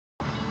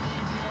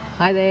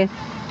Hi there,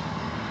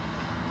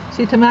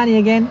 Sue Tamani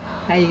again.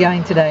 How are you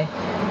going today?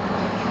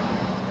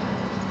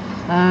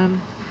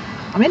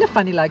 I'm in a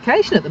funny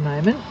location at the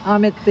moment.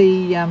 I'm at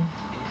the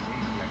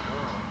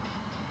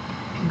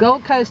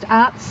Gold Coast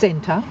Arts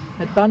Centre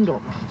at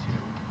Bundall,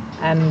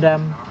 and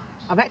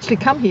I've actually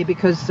come here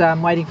because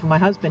I'm waiting for my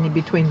husband in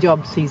between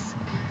jobs. He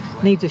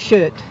needs a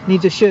shirt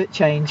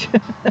change.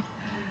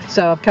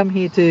 So I've come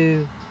here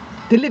to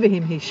deliver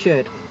him his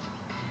shirt.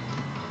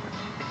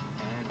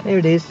 There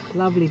it is,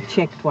 lovely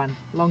checked one,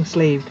 long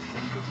sleeved.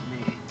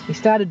 He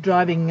started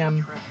driving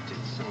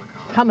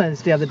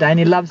Hummers the other day and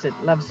he loves it,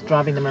 loves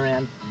driving them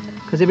around,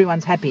 because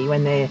everyone's happy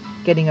when they're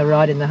getting a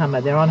ride in the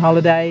Hummer. They're on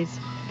holidays.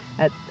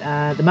 At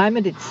the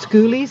moment it's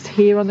schoolies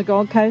here on the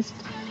Gold Coast,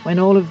 when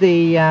all of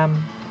the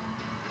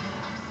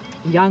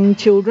young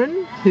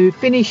children who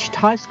finished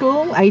high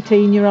school,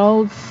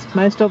 18-year-olds,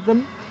 most of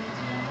them,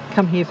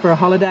 come here for a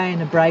holiday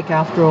and a break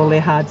after all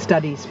their hard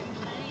studies.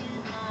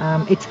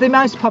 It's the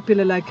most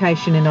popular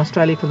location in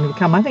Australia for them to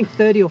come. I think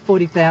 30 or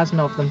 40,000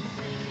 of them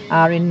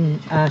are in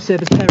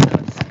Surfers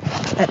Paradise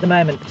at the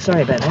moment.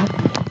 Sorry about that.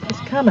 This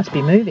car must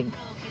be moving.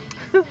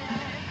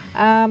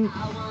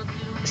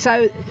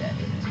 So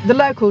the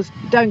locals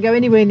don't go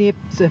anywhere near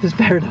Surfers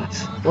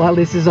Paradise while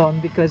this is on,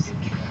 because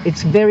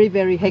it's very,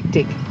 very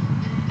hectic,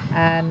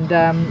 and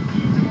a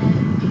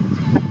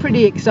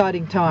pretty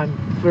exciting time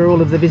for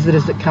all of the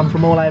visitors that come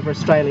from all over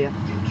Australia.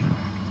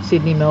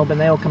 Sydney, Melbourne,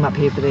 they all come up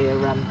here for their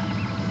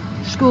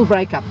school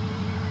breakup.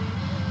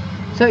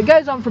 So it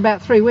goes on for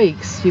about 3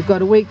 weeks. You've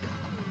got a week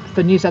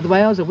for New South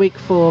Wales, a week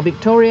for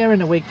Victoria,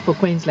 and a week for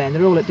Queensland.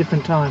 They're all at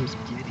different times.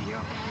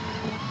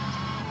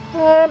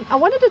 I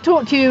wanted to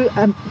talk to you,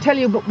 tell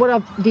you what I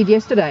did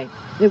yesterday.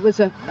 It was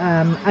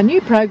a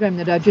new program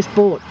that I just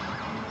bought.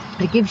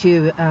 It gives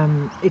you,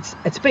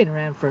 it's been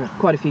around for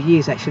quite a few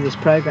years actually, this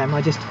program.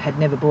 I just had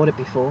never bought it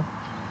before.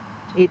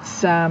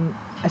 It's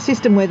a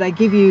system where they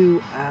give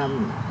you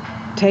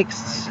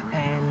texts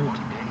and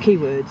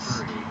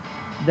keywords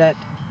that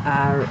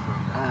are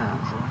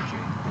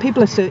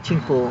people are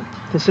searching for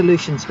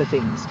solutions for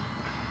things.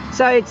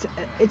 So it's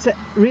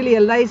really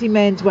a lazy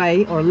man's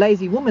way, or a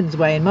lazy woman's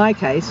way in my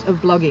case, of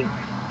blogging.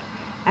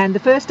 And the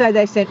first day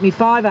they sent me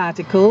 5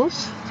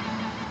 articles,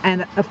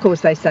 and of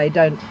course they say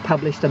don't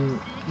publish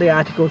the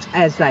articles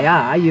as they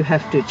are. You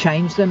have to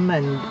change them,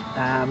 and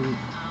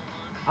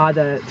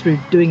either through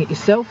doing it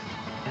yourself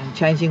and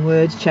changing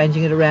words,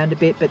 changing it around a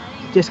bit, but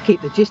just keep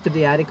the gist of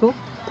the article,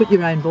 put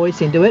your own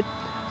voice into it,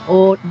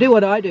 or do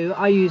what I do.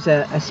 I use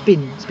a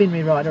spin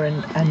rewriter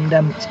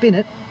and spin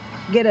it,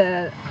 get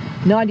a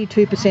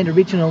 92%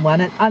 original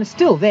one, and I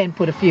still then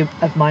put a few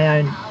of my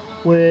own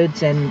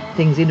words and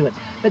things into it.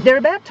 But they're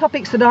about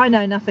topics that I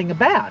know nothing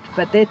about,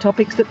 but they're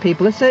topics that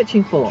people are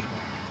searching for.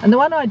 And the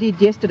one I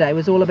did yesterday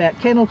was all about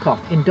kennel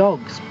cough in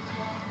dogs.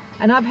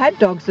 And I've had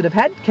dogs that have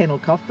had kennel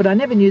cough, but I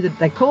never knew that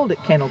they called it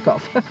kennel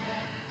cough.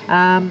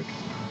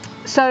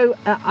 So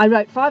I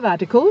wrote 5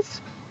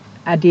 articles.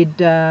 I did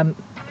 4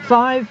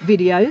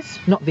 videos,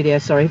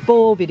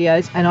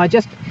 and I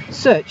just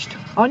searched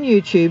on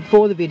YouTube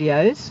for the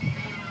videos.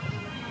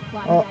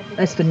 Oh,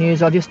 that's the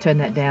news. I'll just turn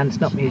that down. It's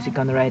not music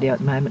on the radio at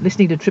the moment.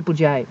 Listening to Triple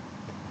J,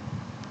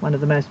 one of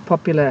the most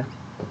popular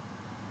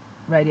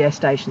radio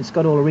stations.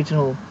 Got all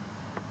original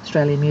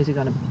Australian music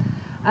on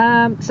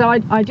them. So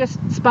I just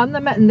spun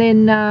them and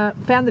then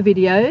found the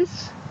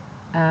videos,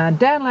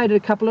 downloaded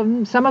a couple of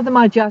them. Some of them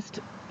I just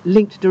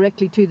linked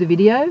directly to the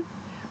video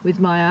with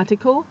my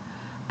article.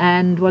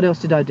 And what else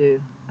did I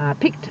do?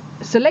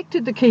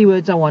 Selected the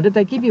keywords I wanted.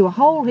 They give you a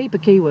whole heap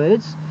of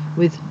keywords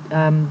with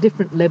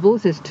different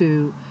levels as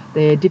to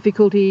their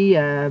difficulty,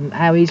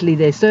 how easily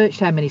they're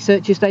searched, how many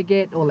searches they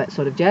get, all that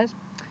sort of jazz.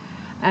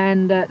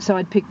 And so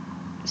I'd pick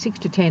 6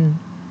 to 10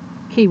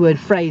 keyword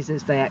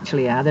phrases. They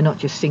actually are. They're not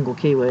just single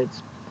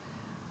keywords.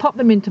 Pop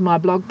them into my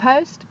blog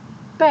post.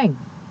 Bang.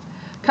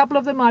 A couple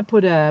of them I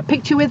put a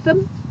picture with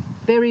them.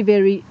 Very,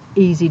 very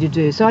easy to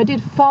do. So I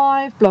did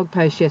 5 blog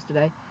posts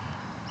yesterday.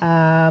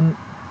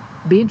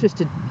 Be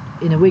interested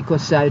in a week or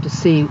so to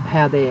see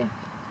how they're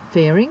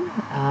faring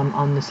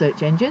on the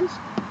search engines.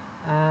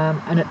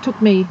 And it took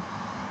me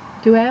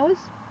 2 hours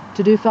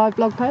to do 5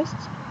 blog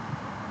posts.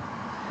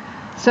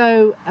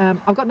 So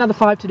I've got another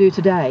 5 to do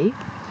today.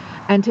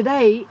 And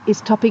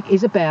today's topic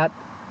is about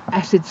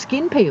acid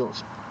skin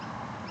peels.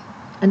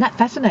 And that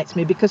fascinates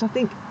me because I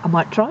think I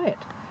might try it.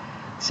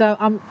 So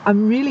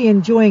I'm really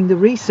enjoying the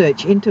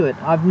research into it.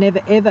 I've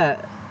never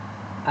ever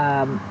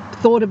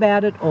thought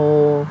about it,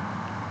 or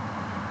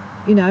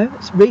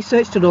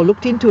researched it or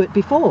looked into it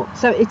before.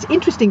 So it's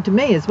interesting to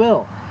me as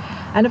well.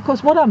 And of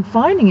course what I'm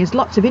finding is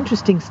lots of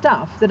interesting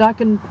stuff that I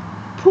can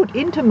put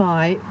into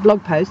my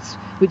blog posts,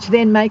 which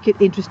then make it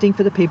interesting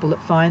for the people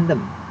that find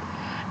them.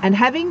 And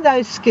having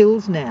those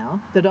skills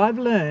now that I've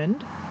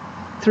learned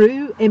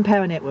through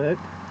Empower Network,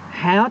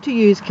 how to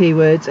use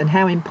keywords and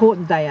how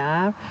important they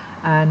are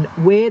and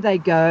where they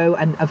go,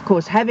 and of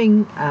course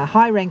having a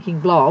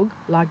high-ranking blog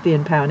like the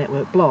Empower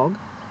Network blog,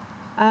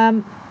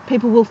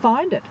 people will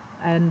find it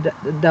and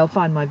they'll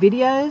find my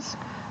videos,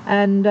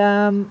 and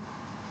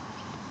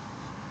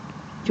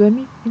join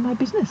me in my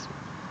business.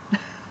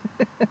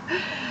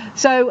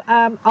 So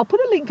I'll put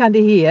a link under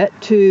here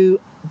to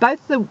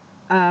both the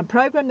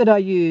program that I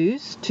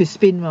use to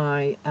spin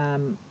my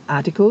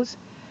articles,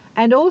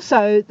 and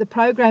also the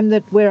program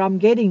where I'm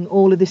getting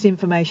all of this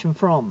information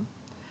from.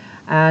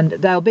 And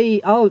they'll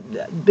be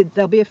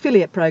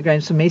affiliate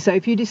programs for me. So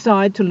if you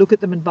decide to look at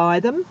them and buy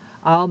them,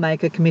 I'll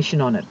make a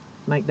commission on it.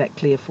 Make that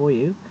clear for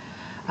you.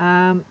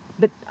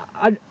 But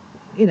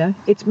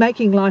it's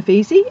making life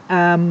easy.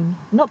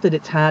 Not that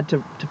it's hard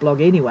to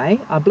blog anyway.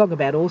 I blog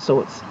about all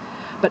sorts.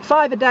 But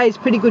 5 a day is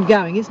pretty good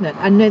going, isn't it?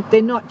 And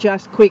they're not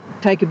just quick,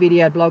 take a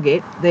video, blog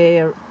it.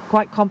 They're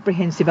quite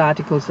comprehensive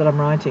articles that I'm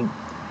writing.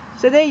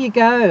 So there you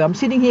go. I'm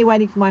sitting here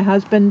waiting for my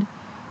husband,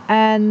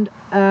 and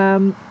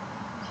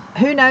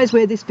who knows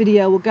where this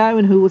video will go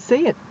and who will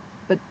see it.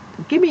 But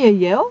give me a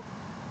yell,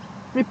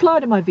 reply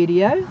to my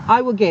video,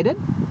 I will get it.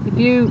 If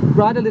you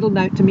write a little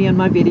note to me on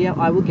my video,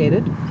 I will get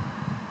it.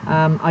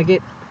 I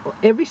get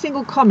every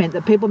single comment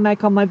that people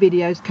make on my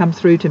videos come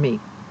through to me,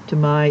 to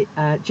my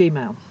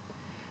Gmail.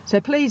 So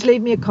please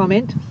leave me a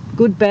comment,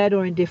 good, bad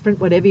or indifferent,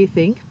 whatever you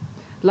think.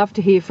 Love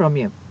to hear from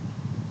you.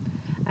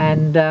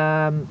 And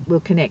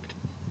we'll connect,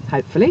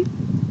 hopefully,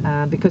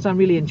 because I'm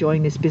really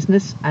enjoying this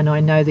business, and I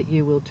know that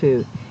you will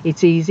too.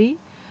 It's easy,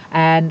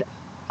 and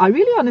I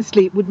really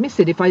honestly would miss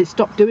it if I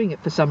stopped doing it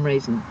for some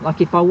reason.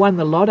 Like if I won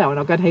the lotto and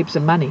I got heaps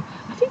of money,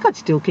 I think I'd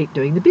still keep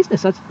doing the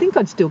business. I think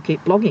I'd still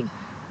keep blogging.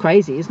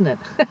 Crazy, isn't it?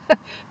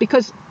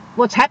 Because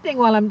what's happening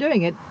while I'm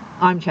doing it,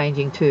 I'm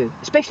changing too.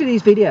 Especially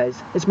these videos.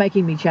 It's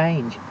making me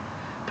change.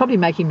 Probably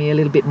making me a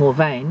little bit more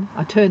vain.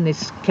 I turn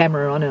this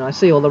camera on and I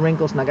see all the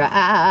wrinkles and I go,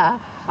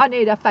 I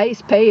need a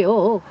face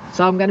peel.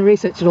 So I'm going to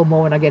research it all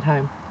more when I get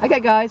home.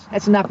 Okay guys,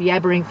 that's enough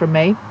yabbering from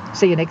me.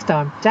 See you next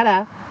time.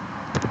 Ta-da.